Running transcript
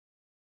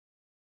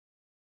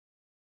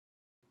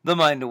The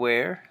Mind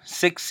Aware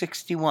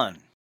 661.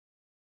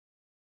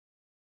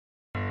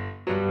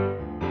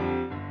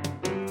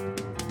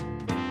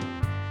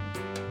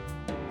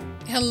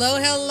 Hello,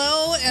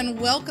 and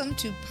welcome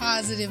to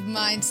Positive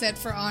Mindset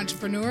for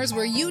Entrepreneurs,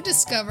 where you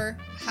discover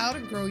how to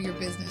grow your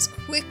business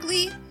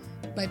quickly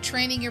by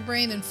training your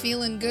brain and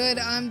feeling good.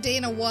 I'm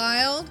Dana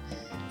Wilde,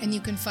 and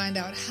you can find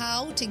out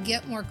how to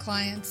get more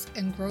clients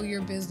and grow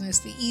your business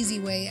the easy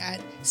way at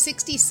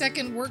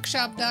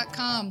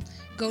 60secondworkshop.com.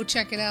 Go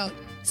check it out,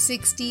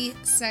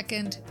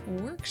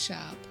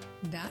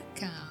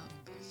 60secondworkshop.com.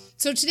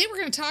 So today we're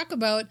going to talk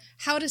about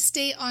how to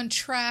stay on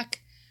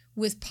track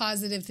with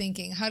positive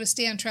thinking, how to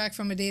stay on track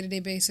from a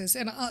day-to-day basis.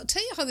 And I'll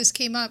tell you how this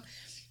came up.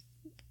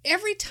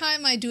 Every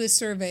time I do a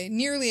survey,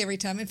 nearly every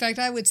time, in fact,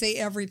 I would say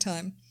every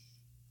time,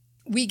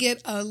 we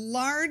get a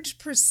large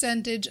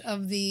percentage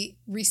of the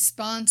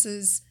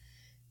responses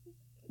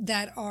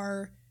that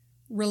are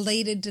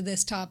related to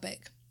this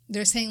topic.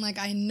 They're saying, like,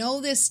 I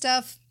know this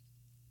stuff,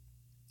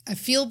 I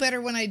feel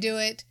better when I do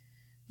it,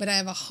 but I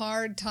have a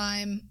hard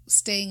time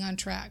staying on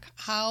track.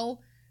 How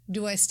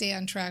do I stay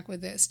on track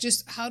with this?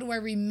 Just how do I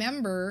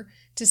remember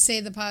to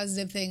say the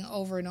positive thing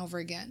over and over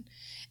again?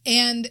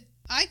 And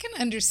I can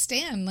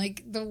understand,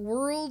 like, the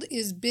world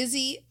is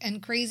busy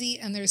and crazy,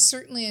 and there's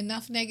certainly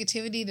enough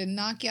negativity to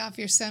knock you off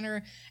your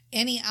center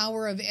any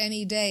hour of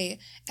any day.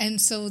 And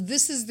so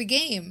this is the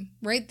game,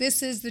 right?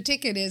 This is the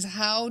ticket, is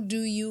how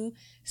do you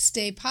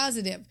stay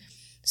positive?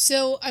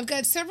 So I've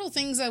got several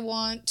things I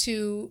want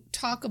to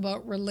talk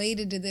about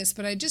related to this,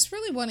 but I just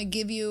really want to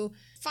give you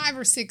 5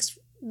 or 6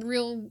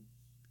 real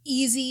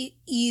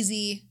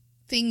easy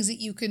things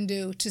that you can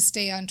do to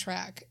stay on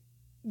track,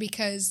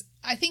 because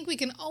I think we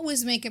can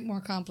always make it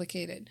more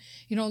complicated.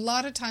 You know, a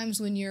lot of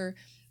times when you're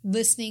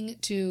listening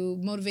to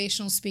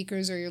motivational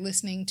speakers or you're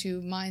listening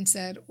to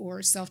mindset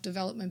or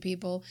self-development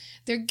people,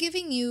 they're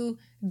giving you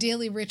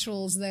daily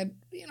rituals that,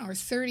 you know, are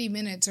 30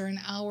 minutes or an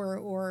hour,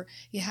 or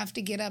you have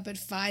to get up at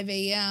 5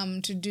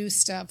 a.m. to do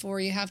stuff, or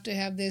you have to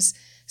have this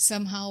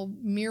somehow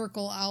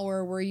miracle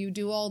hour where you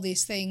do all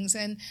these things.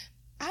 And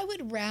I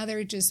would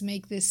rather just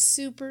make this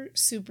super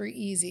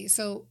easy.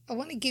 So I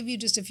want to give you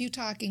just a few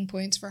talking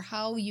points for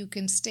how you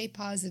can stay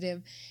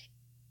positive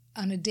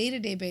on a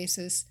day-to-day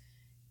basis,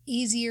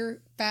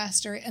 easier,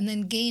 faster, and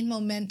then gain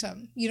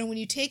momentum. You know, when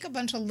you take a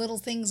bunch of little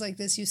things like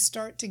this, you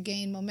start to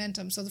gain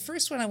momentum. So the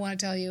first one I want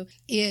to tell you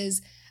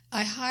is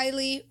I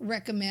highly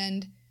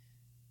recommend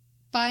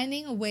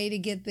finding a way to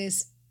get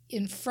this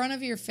in front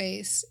of your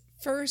face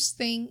first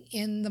thing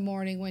in the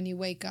morning when you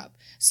wake up.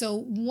 So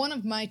one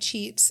of my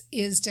cheats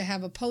is to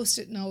have a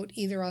Post-it note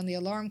either on the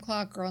alarm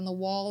clock or on the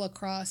wall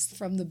across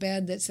from the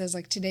bed that says,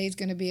 like, today's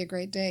going to be a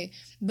great day.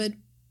 But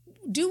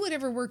do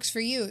whatever works for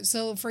you.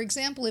 So for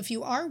example, if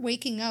you are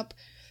waking up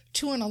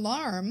to an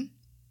alarm,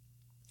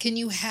 can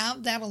you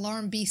have that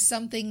alarm be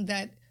something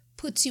that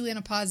puts you in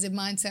a positive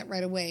mindset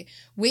right away?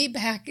 Way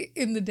back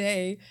in the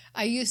day,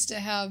 I used to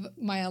have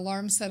my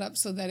alarm set up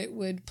so that it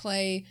would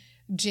play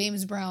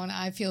James Brown,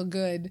 I Feel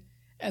Good.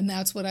 And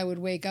that's what I would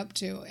wake up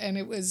to. And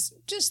it was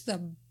just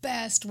the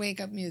best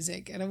wake-up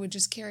music. And it would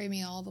just carry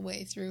me all the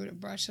way through to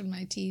brushing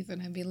my teeth,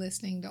 and I'd be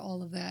listening to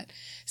all of that.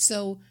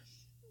 So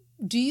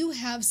do you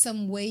have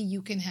some way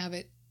you can have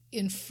it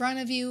in front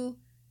of you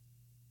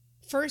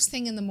first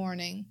thing in the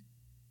morning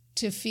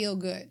to feel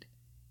good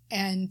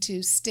and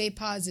to stay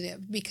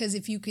positive? Because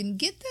if you can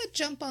get that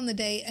jump on the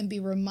day and be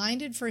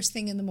reminded first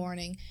thing in the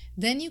morning,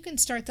 then you can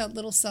start that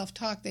little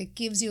self-talk that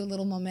gives you a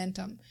little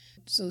momentum.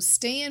 So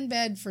stay in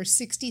bed for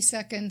 60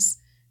 seconds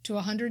to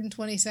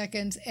 120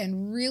 seconds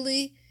and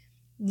really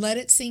let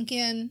it sink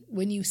in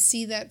when you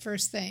see that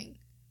first thing.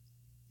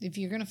 If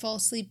you're going to fall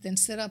asleep, then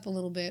sit up a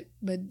little bit,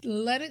 but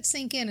let it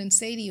sink in and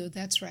say to you,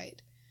 that's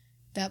right.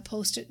 That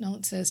Post-it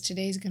note says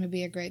today's going to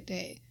be a great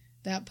day.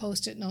 That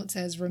Post-it note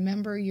says,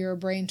 remember, you're a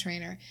brain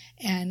trainer.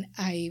 And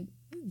I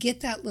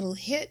get that little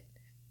hit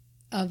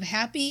of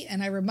happy,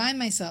 and I remind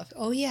myself,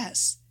 oh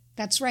yes,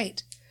 that's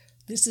right.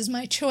 This is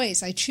my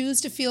choice. I choose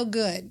to feel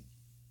good.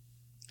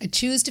 I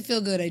choose to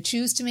feel good. I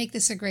choose to make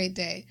this a great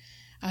day.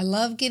 I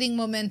love getting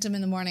momentum in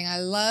the morning. I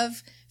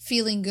love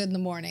feeling good in the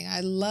morning.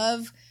 I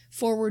love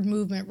forward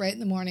movement right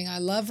in the morning. I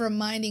love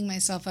reminding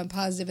myself I'm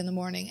positive in the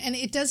morning. And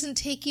it doesn't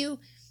take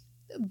you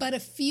but a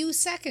few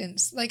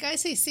seconds. Like I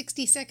say,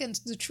 60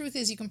 seconds. The truth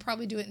is you can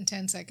probably do it in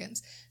 10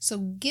 seconds. So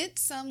get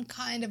some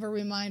kind of a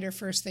reminder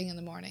first thing in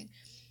the morning.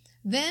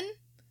 Then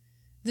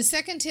the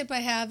second tip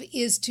I have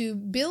is to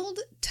build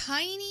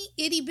tiny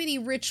itty-bitty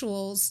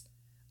rituals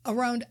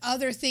around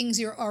other things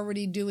you're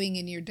already doing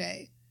in your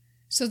day.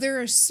 So there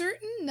are a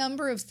certain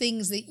number of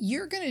things that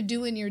you're going to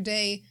do in your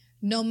day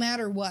no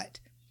matter what.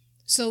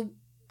 So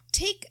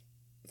take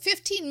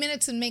 15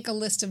 minutes and make a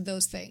list of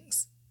those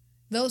things.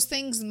 Those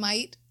things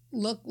might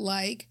look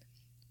like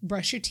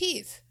brush your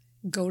teeth,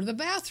 go to the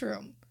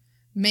bathroom,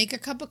 make a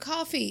cup of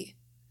coffee.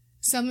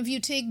 Some of you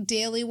take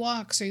daily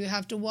walks, or you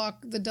have to walk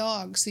the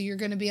dog, so you're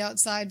going to be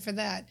outside for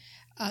that.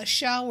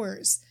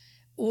 Showers.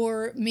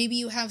 Or maybe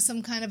you have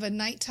some kind of a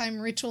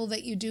nighttime ritual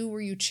that you do where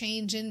you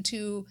change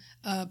into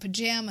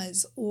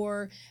pajamas.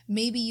 Or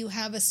maybe you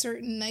have a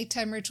certain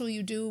nighttime ritual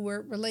you do where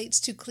it relates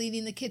to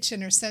cleaning the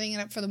kitchen or setting it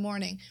up for the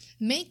morning.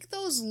 Make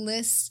those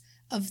lists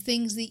of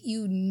things that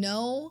you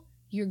know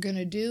you're going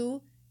to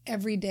do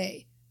every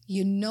day.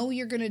 You know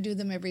you're going to do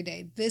them every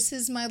day. This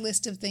is my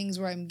list of things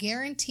where I'm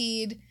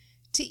guaranteed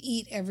to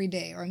eat every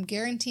day, or I'm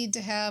guaranteed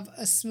to have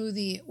a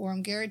smoothie, or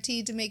I'm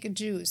guaranteed to make a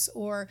juice,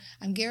 or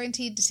I'm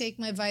guaranteed to take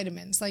my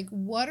vitamins. Like,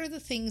 what are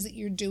the things that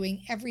you're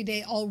doing every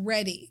day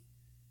already?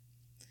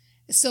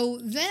 So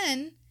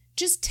then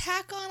just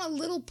tack on a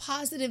little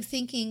positive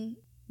thinking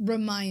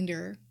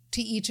reminder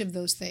to each of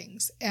those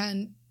things.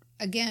 And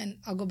again,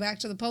 I'll go back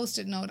to the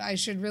Post-it note. I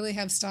should really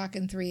have stock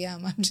in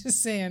 3M. I'm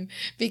just saying,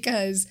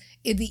 because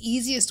the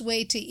easiest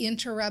way to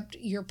interrupt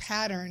your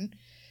pattern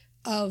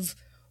of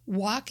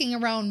walking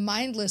around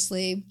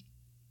mindlessly,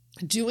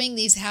 doing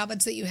these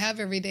habits that you have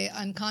every day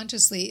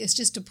unconsciously, is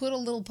just to put a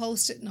little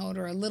Post-it note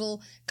or a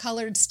little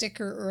colored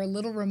sticker or a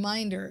little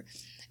reminder.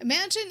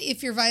 Imagine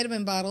if your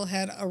vitamin bottle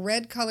had a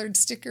red colored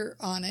sticker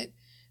on it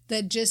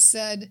that just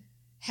said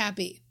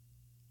happy.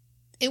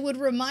 It would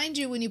remind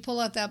you when you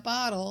pull out that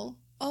bottle,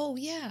 oh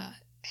yeah,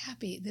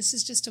 happy. This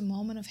is just a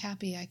moment of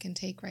happy I can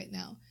take right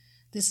now.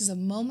 This is a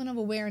moment of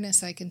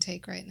awareness I can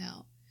take right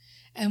now.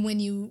 And when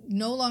you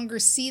no longer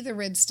see the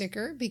red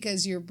sticker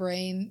because your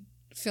brain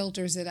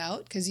filters it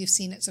out because you've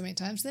seen it so many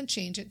times, then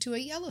change it to a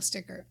yellow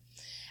sticker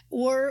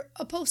or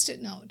a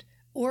Post-it note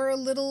or a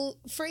little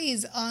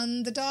phrase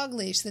on the dog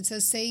leash that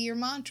says, say your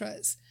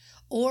mantras.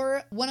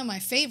 Or one of my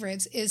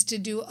favorites is to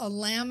do a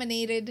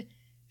laminated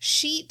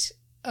sheet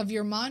of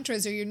your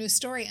mantras or your new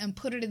story and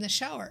put it in the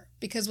shower,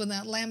 because when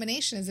that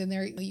lamination is in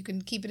there, you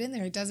can keep it in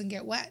there. It doesn't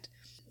get wet.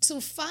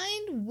 So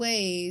find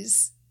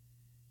ways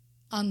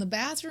on the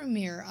bathroom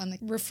mirror, on the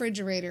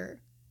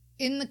refrigerator,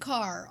 in the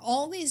car,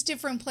 all these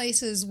different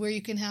places where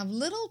you can have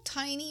little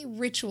tiny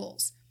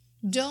rituals.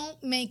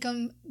 Don't make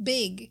them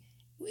big.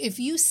 If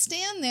you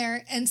stand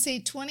there and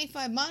say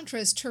 25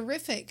 mantras,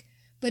 terrific.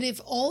 But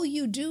if all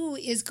you do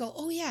is go,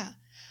 oh yeah,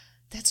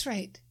 that's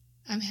right,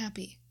 I'm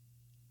happy.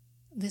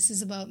 This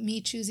is about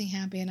me choosing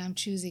happy, and I'm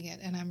choosing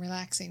it, and I'm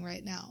relaxing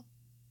right now.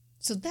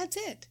 So that's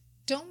it.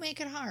 Don't make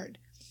it hard.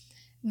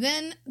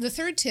 Then the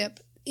third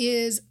tip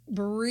is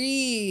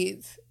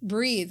breathe.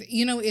 Breathe.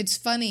 You know, it's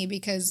funny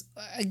because,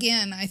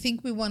 again, I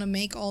think we want to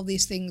make all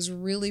these things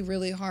really,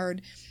 really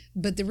hard.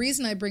 But the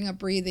reason I bring up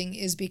breathing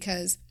is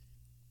because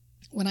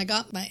when I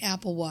got my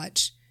Apple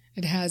Watch,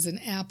 it has an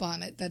app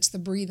on it. That's the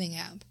breathing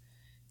app.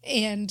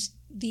 And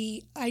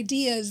the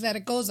idea is that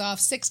it goes off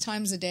 6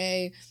 times a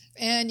day,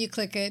 and you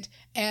click it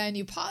and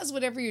you pause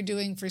whatever you're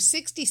doing for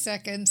 60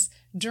 seconds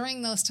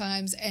during those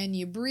times, and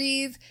you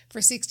breathe for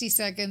 60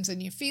 seconds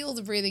and you feel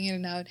the breathing in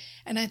and out.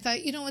 And I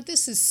thought, you know what,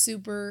 this is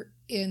super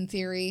in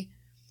theory.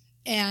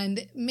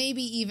 And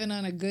maybe even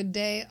on a good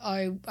day,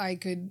 I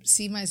could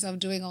see myself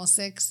doing all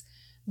 6.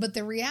 But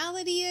the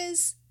reality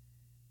is,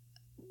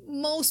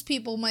 most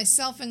people,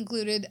 myself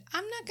included,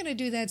 I'm not going to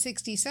do that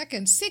 60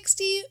 seconds.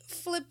 60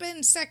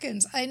 flippin'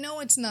 seconds. I know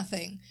it's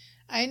nothing.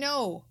 I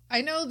know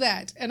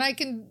that. And I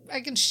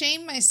can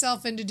shame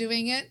myself into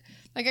doing it.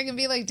 Like, I can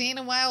be like,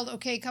 Dana Wilde,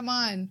 okay, come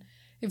on.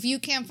 If you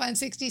can't find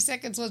 60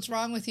 seconds, what's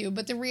wrong with you?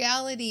 But the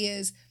reality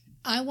is,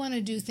 I want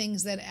to do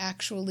things that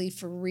actually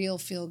for real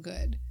feel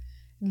good.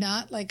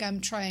 Not like I'm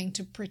trying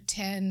to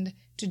pretend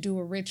to do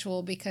a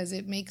ritual because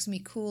it makes me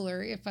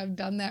cooler if I've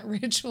done that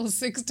ritual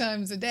 6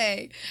 times a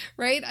day,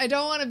 right? I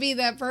don't want to be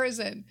that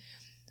person.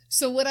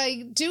 So what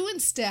I do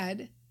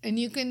instead, and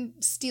you can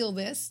steal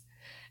this,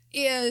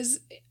 is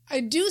I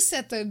do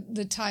set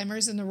the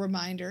timers and the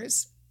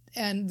reminders.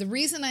 And the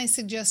reason I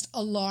suggest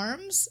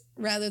alarms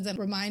rather than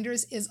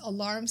reminders is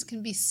alarms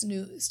can be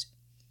snoozed.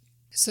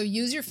 So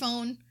use your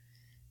phone,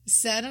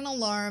 set an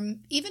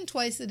alarm, even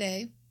twice a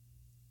day.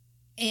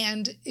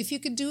 And if you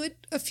could do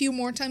it a few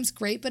more times,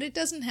 great, but it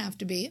doesn't have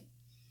to be.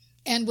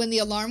 And when the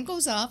alarm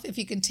goes off, if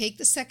you can take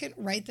the second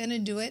right then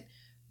and do it,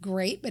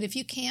 great. But if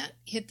you can't,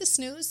 hit the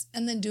snooze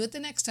and then do it the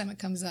next time it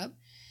comes up.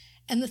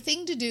 And the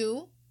thing to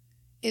do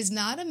is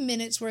not a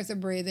minute's worth of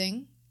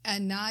breathing,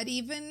 and not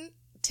even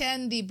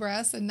 10 deep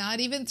breaths, and not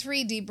even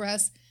 3 deep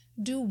breaths.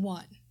 Do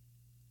 1.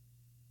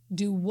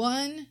 Do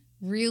 1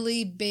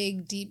 really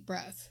big deep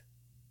breath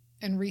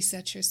and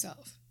reset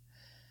yourself.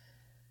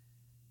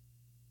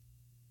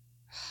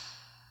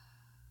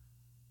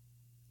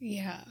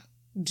 Yeah,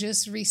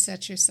 just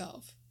reset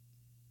yourself.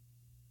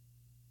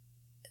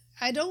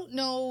 I don't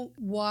know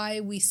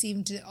why we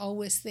seem to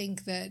always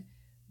think that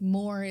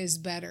more is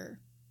better.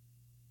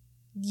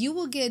 You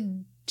will get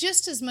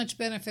just as much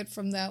benefit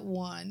from that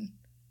 1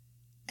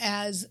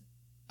 as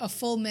a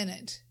full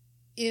minute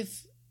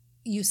if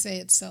you say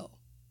it so.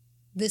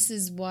 This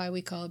is why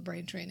we call it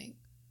brain training.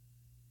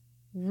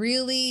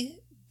 Really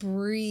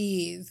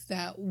breathe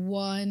that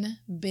 1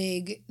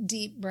 big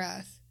deep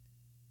breath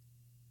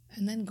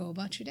and then go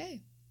about your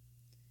day.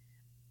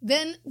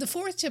 Then the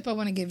 4th tip I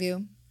want to give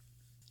you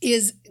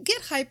is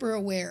get hyper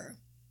aware.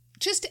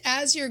 Just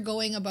as you're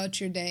going about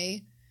your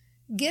day,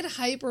 get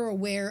hyper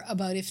aware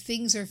about if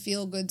things are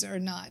feel goods or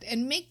not,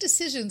 and make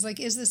decisions like,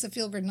 is this a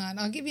feel good or not? And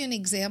I'll give you an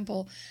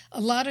example.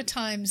 A lot of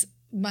times,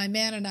 my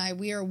man and I,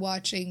 we are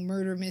watching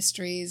murder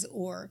mysteries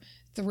or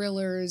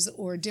thrillers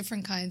or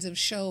different kinds of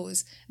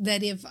shows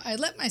that if I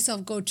let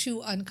myself go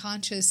too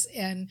unconscious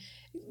and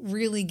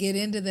really get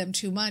into them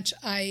too much,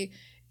 I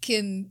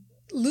can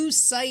lose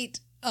sight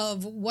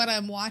of what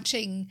I'm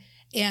watching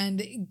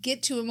and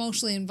get too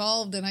emotionally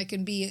involved, and I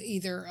can be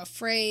either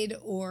afraid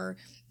or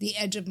the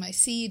edge of my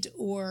seat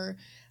or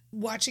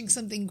watching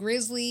something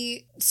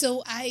grisly.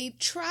 So I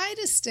try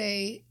to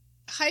stay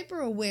hyper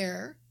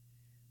aware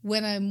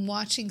when I'm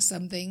watching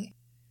something.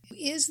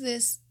 Is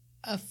this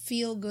a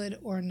feel good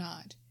or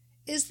not?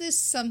 Is this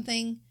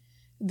something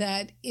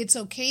that it's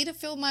okay to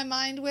fill my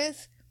mind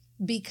with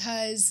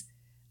because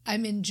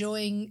I'm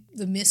enjoying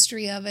the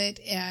mystery of it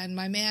and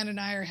my man and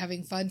I are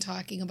having fun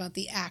talking about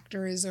the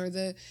actors or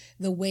the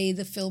way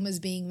the film is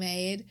being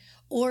made?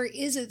 Or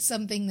is it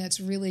something that's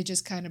really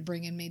just kind of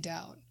bringing me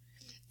down?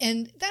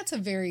 And that's a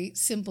very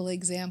simple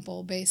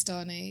example based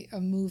on a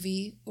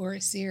movie or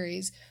a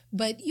series,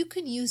 but you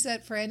can use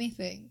that for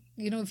anything.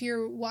 If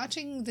you're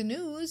watching the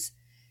news,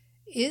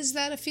 is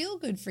that a feel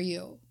good for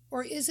you?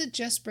 Or is it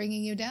just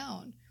bringing you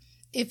down?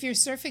 If you're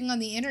surfing on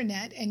the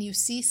internet and you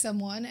see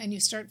someone and you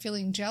start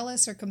feeling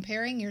jealous or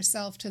comparing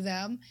yourself to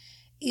them,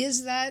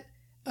 is that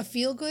a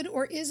feel good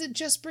or is it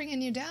just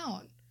bringing you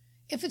down?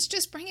 If it's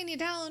just bringing you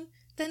down,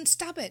 then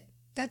stop it.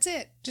 That's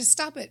it. Just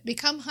stop it.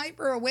 Become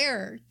hyper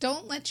aware.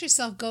 Don't let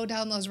yourself go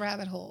down those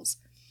rabbit holes.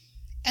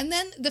 And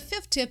then the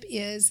fifth tip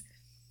is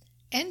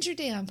end your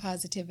day on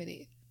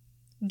positivity.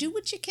 Do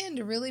what you can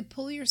to really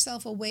pull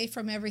yourself away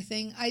from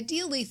everything,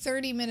 ideally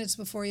 30 minutes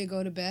before you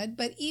go to bed,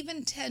 but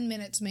even 10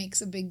 minutes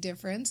makes a big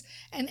difference.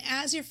 And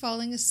as you're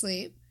falling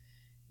asleep,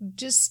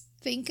 just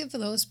think of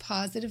those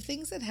positive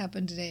things that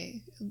happened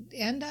today.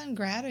 End on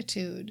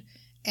gratitude.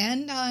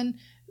 End on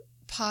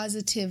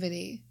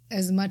positivity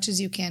as much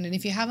as you can. And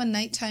if you have a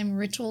nighttime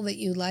ritual that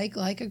you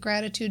like a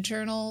gratitude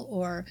journal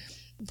or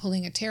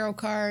pulling a tarot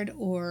card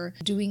or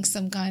doing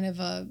some kind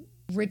of a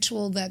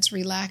ritual that's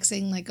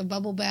relaxing like a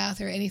bubble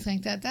bath or anything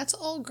like that, that's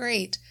all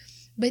great.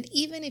 But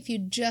even if you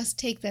just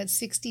take that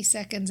 60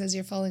 seconds as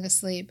you're falling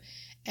asleep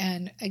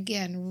and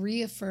again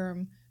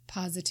reaffirm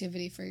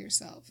positivity for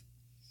yourself.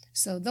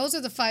 So those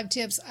are the 5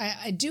 tips.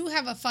 I do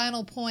have a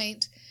final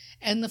point,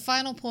 and the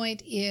final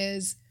point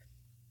is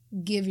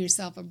give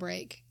yourself a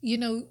break.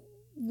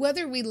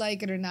 Whether we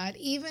like it or not,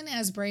 even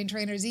as brain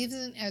trainers,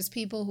 even as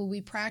people who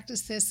we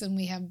practice this and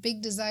we have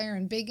big desire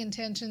and big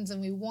intentions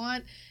and we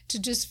want to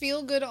just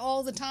feel good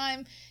all the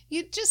time,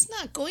 you're just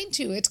not going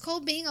to. It's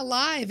called being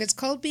alive. It's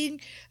called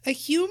being a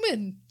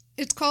human.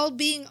 It's called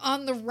being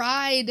on the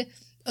ride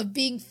of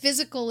being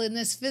physical in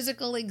this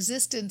physical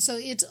existence. So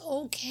it's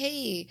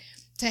okay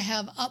to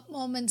have up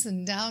moments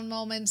and down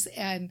moments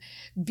and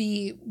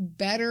be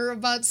better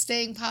about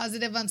staying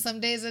positive on some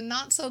days and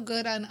not so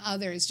good on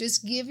others.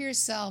 Just give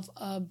yourself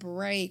a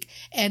break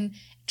and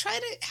try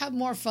to have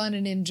more fun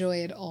and enjoy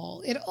it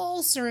all. It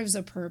all serves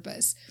a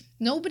purpose.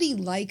 Nobody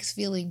likes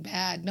feeling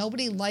bad.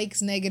 Nobody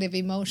likes negative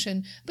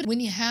emotion. But when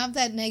you have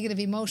that negative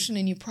emotion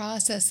and you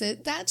process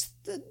it, those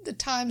are the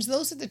times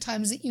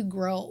that you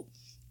grow.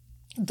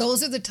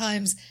 Those are the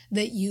times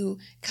that you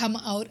come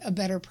out a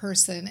better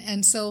person.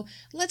 And so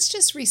let's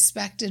just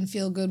respect and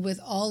feel good with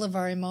all of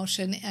our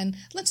emotion, and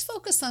let's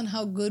focus on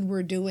how good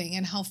we're doing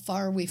and how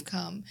far we've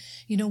come.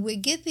 We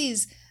get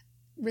these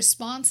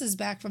responses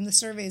back from the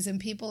surveys and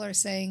people are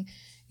saying,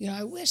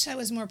 I wish I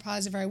was more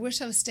positive, or I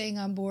wish I was staying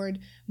on board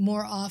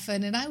more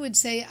often. And I would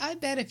say, I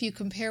bet if you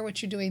compare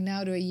what you're doing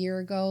now to a year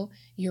ago,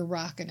 you're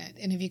rocking it.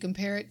 And if you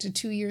compare it to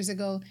 2 years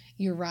ago,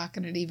 you're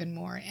rocking it even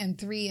more, and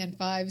 3 and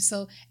 5.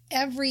 So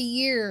every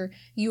year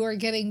you are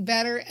getting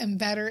better and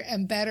better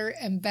and better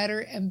and better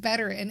and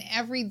better, and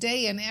every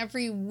day and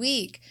every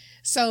week.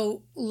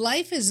 So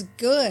life is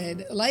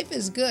good. Life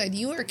is good.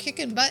 You are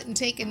kicking butt and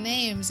taking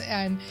names,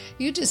 and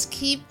you just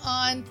keep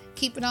on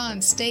keeping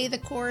on. Stay the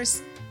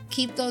course.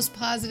 Keep those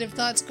positive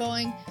thoughts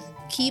going.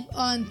 Keep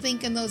on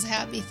thinking those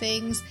happy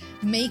things.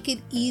 Make it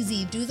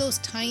easy. Do those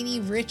tiny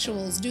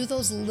rituals. Do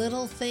those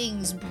little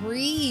things.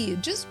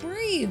 Breathe. Just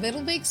breathe.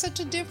 It'll make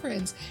such a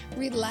difference.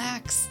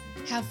 Relax.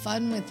 Have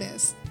fun with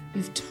this.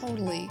 You've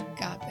totally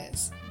got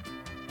this.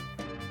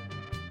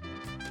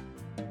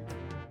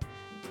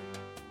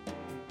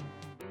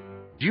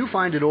 Do you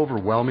find it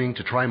overwhelming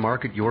to try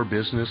market your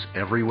business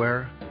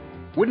everywhere?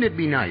 Wouldn't it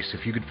be nice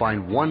if you could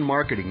find one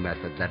marketing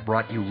method that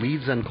brought you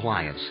leads and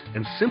clients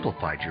and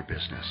simplified your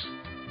business?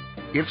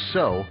 If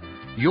so,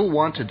 you'll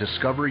want to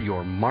discover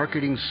your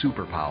marketing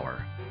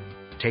superpower.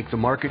 Take the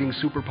Marketing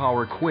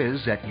Superpower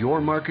quiz at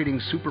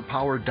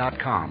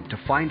yourmarketingsuperpower.com to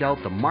find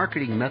out the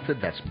marketing method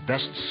that's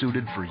best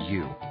suited for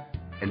you.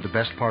 And the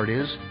best part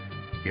is,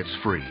 it's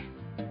free.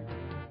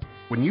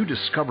 When you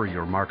discover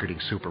your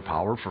marketing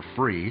superpower for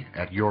free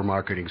at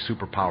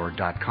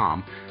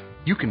yourmarketingsuperpower.com,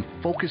 you can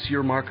focus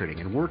your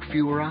marketing and work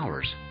fewer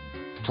hours.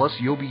 Plus,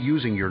 you'll be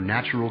using your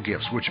natural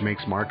gifts, which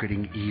makes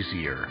marketing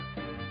easier.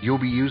 you'll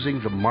be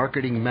using the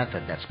marketing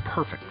method that's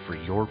perfect for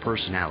your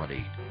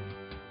personality.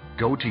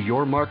 Go to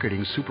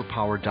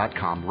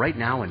yourmarketingsuperpower.com right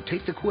now and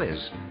take the quiz.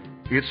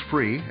 It's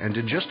free, and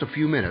in just a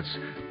few minutes,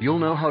 you'll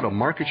know how to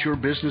market your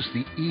business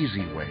the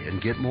easy way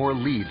and get more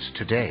leads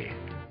today.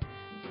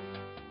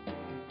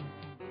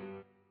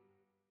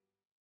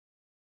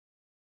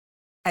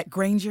 At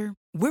Grainger,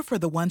 we're for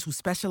the ones who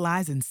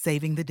specialize in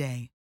saving the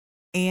day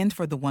and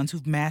for the ones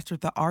who've mastered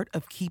the art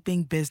of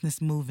keeping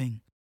business moving.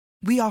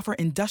 We offer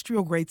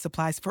industrial-grade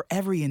supplies for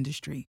every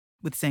industry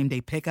with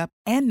same-day pickup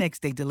and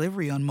next-day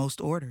delivery on most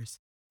orders,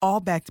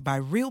 all backed by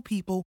real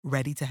people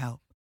ready to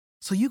help.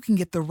 So you can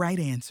get the right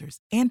answers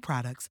and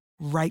products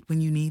right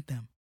when you need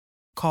them.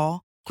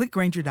 Call, click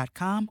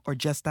Grainger.com, or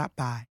just stop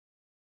by.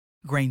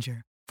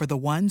 Grainger, for the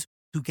ones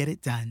who get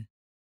it done.